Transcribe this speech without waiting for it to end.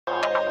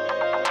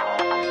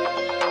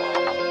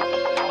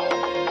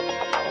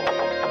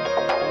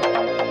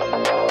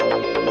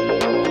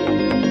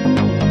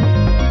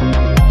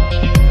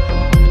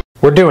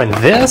We're doing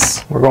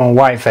this, we're going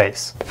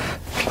whiteface.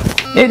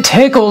 It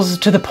tickles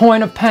to the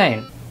point of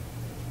pain.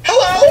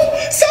 Hello?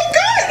 So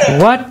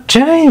good! What?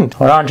 James?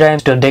 Hold on,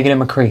 James. Still digging in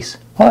my crease.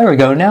 Oh, there we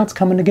go. Now it's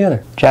coming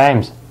together.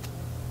 James,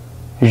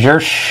 is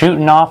yours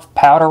shooting off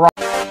powder rock?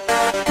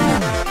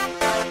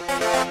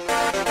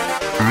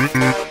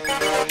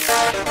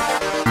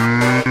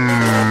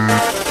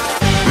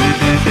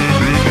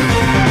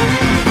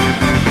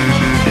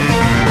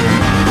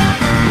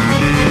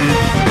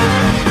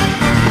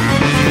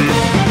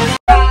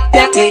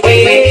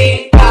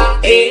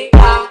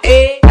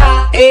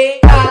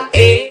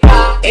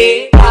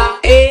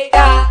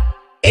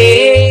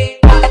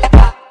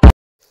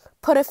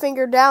 Put a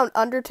finger down,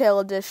 Undertale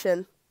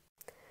edition.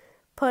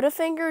 Put a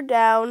finger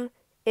down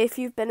if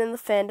you've been in the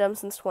fandom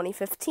since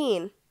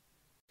 2015.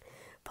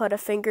 Put a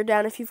finger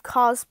down if you've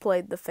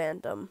cosplayed the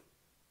fandom.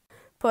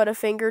 Put a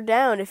finger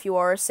down if you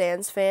are a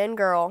Sans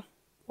fangirl,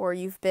 or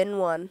you've been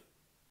one.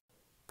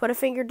 Put a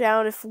finger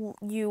down if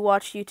you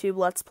watch YouTube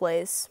Let's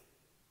Plays.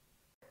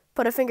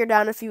 Put a finger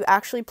down if you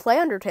actually play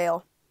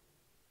Undertale.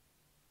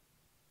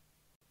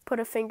 Put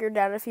a finger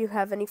down if you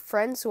have any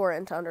friends who are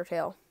into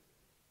Undertale.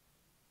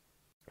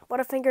 Put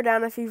a finger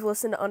down if you've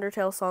listened to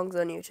Undertale songs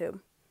on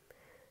YouTube.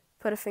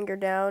 Put a finger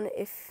down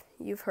if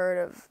you've heard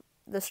of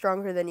the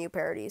Stronger Than You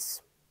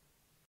parodies.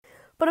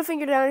 Put a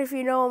finger down if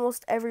you know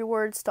almost every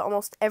words to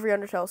almost every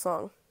Undertale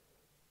song.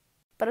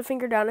 Put a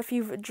finger down if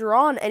you've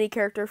drawn any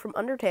character from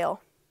Undertale.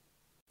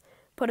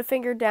 Put a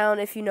finger down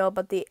if you know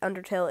about the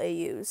Undertale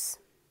AUs.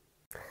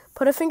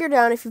 Put a finger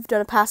down if you've done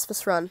a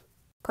pacifist run.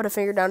 Put a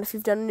finger down if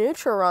you've done a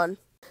neutral run.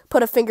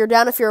 Put a finger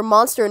down if you're a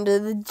monster into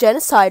the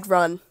genocide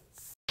run.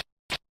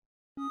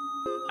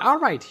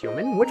 Alright,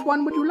 human, which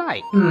one would you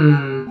like?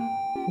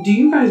 Do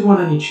you guys want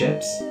any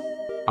chips?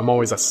 I'm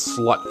always a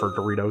slut for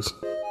Doritos.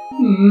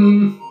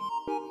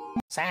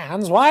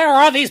 Sans, why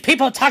are all these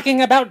people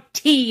talking about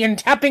tea and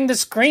tapping the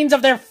screens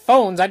of their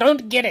phones? I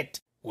don't get it.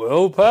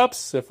 Well,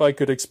 Paps, if I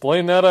could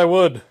explain that, I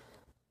would.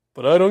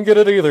 But I don't get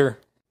it either.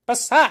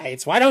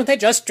 Besides, why don't they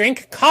just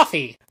drink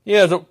coffee?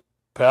 Yeah, no,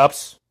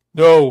 Paps,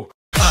 no.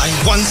 I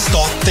once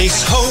thought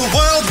this whole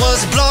world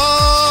was blind.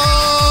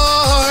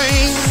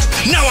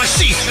 Now I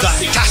see the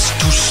task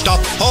to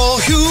stop all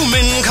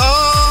humankind.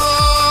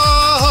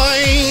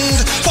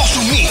 For to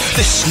me,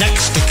 this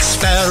next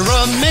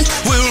experiment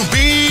will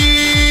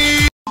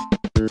be.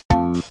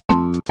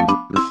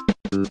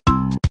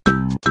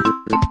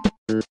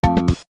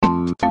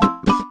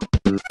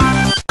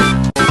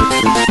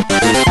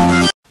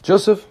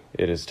 Joseph,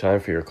 it is time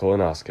for your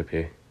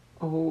colonoscopy.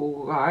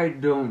 Oh, I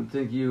don't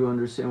think you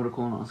understand what a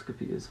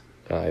colonoscopy is.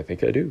 I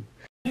think I do.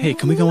 Hey,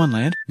 can we go on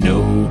land?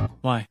 No.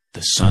 Why?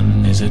 The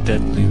sun is a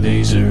deadly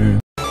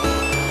laser.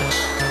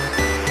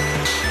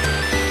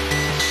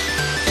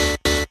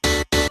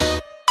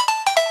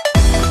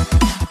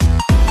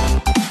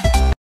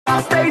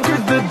 I'll stage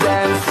at the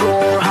dance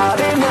floor,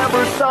 hiding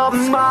never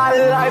stops. My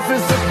life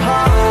is a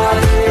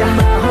party,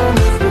 my home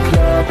is the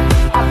club.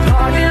 I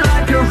party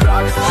like a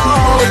rock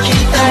star.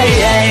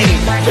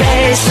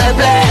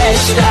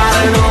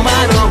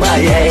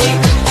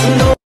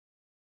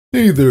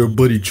 Hey there,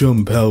 buddy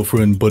chum, pal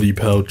friend, buddy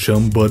pal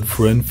chum, bud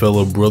friend,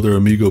 fellow brother,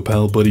 amigo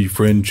pal, buddy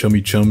friend,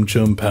 chummy chum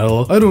chum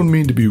pal. I don't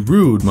mean to be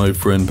rude, my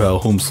friend pal,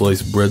 home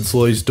slice, bread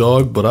slice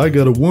dog, but I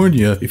gotta warn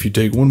ya, if you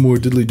take one more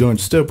diddly darn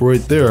step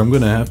right there, I'm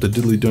gonna have to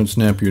diddly darn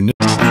snap your neck.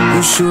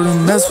 You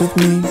shouldn't mess with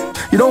me,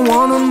 you don't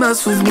wanna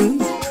mess with me.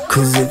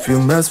 Cause if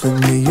you mess with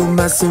me, you're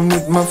messing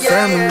with my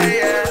family.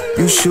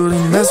 You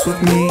shouldn't mess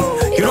with me,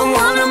 you don't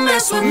wanna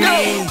mess with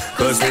me.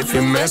 Cause if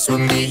you mess with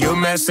me, you're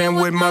messing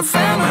with my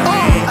family.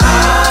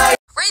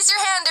 Raise your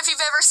hand if you've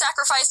ever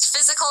sacrificed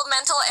physical,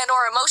 mental, and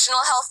or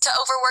emotional health to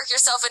overwork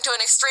yourself into an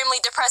extremely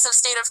depressive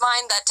state of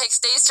mind that takes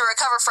days to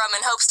recover from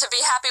in hopes to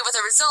be happy with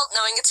a result,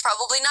 knowing it's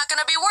probably not going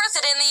to be worth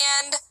it in the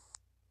end.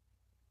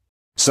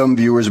 Some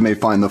viewers may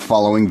find the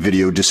following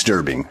video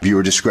disturbing.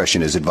 Viewer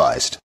discretion is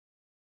advised.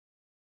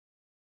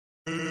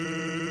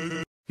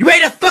 You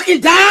ready to fucking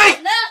die?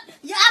 No,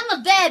 yeah, I'm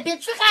a bad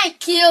bitch. You can't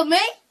kill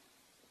me.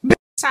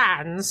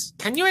 Sans,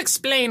 can you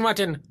explain what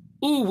an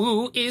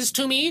oo-woo is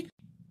to me?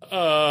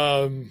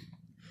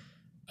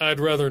 I'd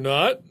rather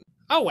not.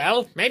 Oh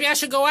well, maybe I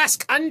should go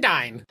ask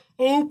Undyne.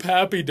 Oh,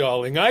 Pappy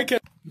darling, I can—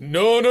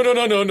 No.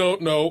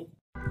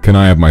 Can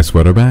I have my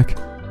sweater back?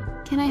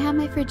 Can I have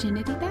my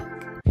virginity back?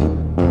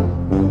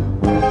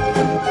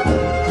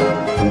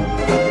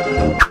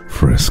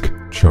 Frisk,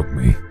 choke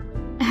me.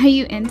 Are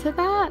you into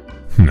that?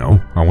 No,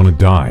 I want to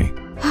die.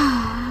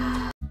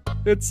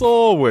 It's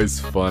always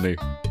funny.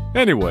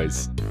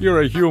 Anyways,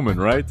 you're a human,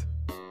 right?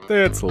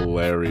 That's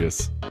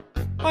hilarious.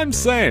 I'm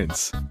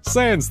Sans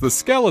the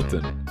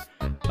skeleton.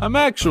 I'm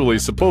actually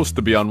supposed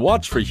to be on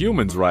watch for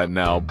humans right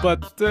now,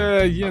 but,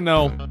 you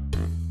know,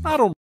 I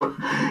don't—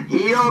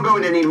 You're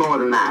going to need more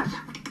than that.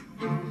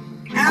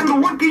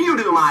 And what can you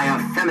do, my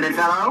effeminate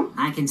fellow?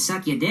 I can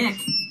suck your dick.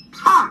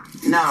 Ha!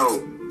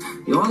 No.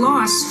 You're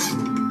lost.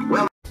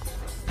 Well,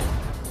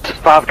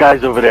 5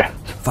 guys over there.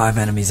 5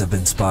 enemies have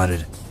been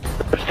spotted.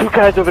 There's 2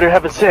 guys over there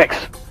having sex.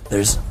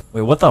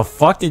 Wait, what the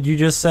fuck did you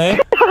just say?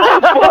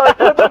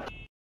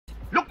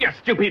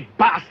 stupid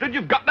bastard!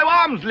 You've got no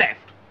arms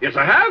left! Yes,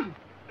 I have.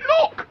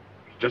 Look!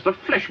 It's just a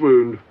flesh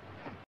wound.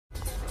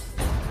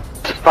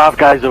 5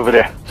 guys over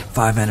there.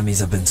 5 enemies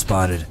have been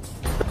spotted.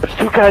 There's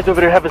 2 guys over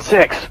there having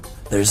sex.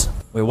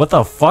 Wait, what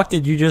the fuck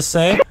did you just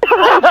say?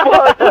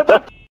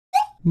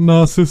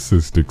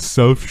 Narcissistic,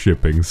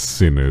 self-shipping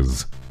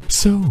sinners.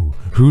 So,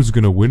 who's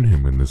gonna win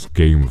him in this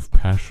game of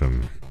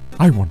passion?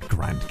 I want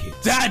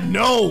grandkids. Dad,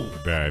 no!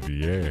 Dad,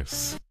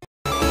 yes.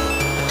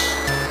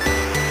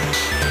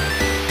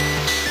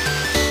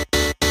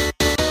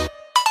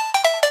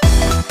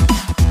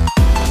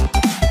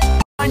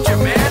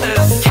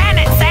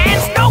 Canon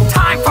Sans, no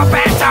time for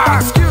banter!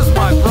 Excuse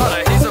my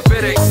brother, he's a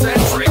bit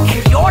eccentric.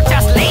 You're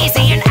just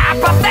lazy and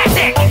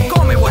apathetic!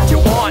 Call me what you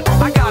want,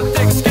 I got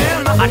thick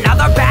skin.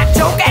 Another bad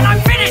joke and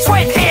I'm finished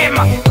with him!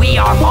 We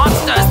are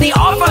monsters, the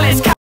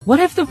awfulest. What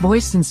if the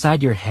voice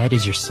inside your head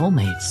is your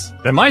soulmate's?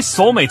 Then my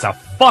soulmate's a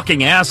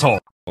fucking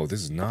asshole! Oh,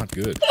 this is not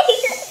good.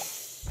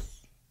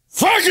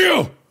 Fuck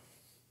you!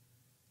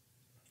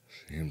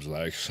 Seems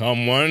like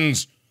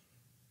someone's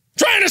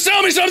trying to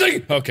sell me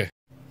something! Okay.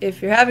 If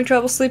you're having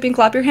trouble sleeping,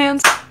 clap your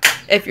hands.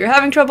 If you're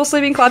having trouble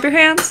sleeping, clap your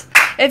hands.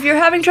 If you're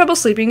having trouble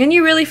sleeping and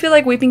you really feel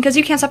like weeping because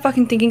you can't stop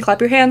fucking thinking, clap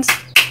your hands.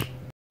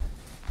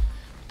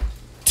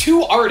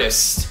 2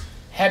 artists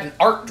had an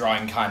art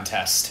drawing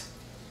contest.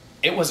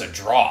 It was a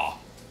draw.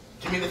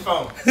 Give me the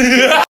phone.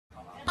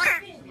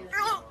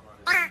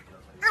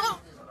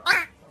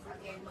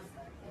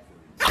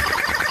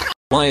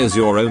 Why is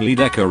your only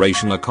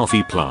decoration a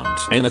coffee plant?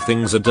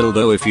 Anything's a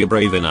dildo if you're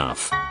brave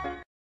enough.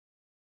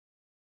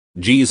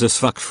 Jesus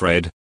fuck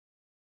Fred.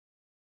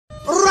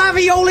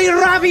 Ravioli,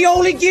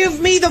 ravioli, give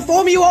me the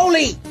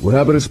formuoli! What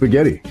happened to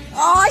spaghetti?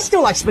 Oh, I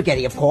still like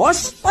spaghetti, of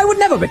course. I would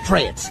never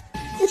betray it.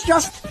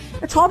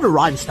 It's hard to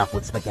rhyme stuff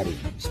with spaghetti.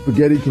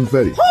 Spaghetti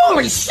confetti.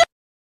 Holy shit!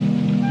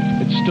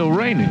 It's still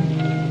raining.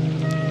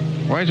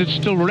 Why is it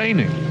still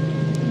raining?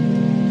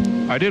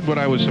 I did what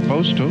I was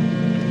supposed to.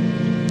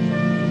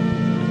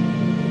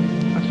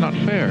 That's not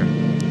fair.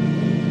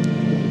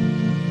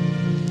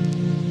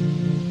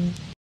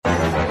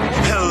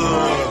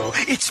 Hello,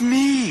 it's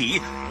me.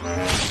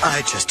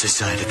 I just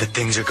decided that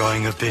things are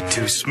going a bit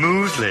too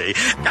smoothly,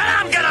 and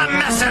I'm gonna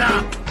mess it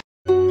up.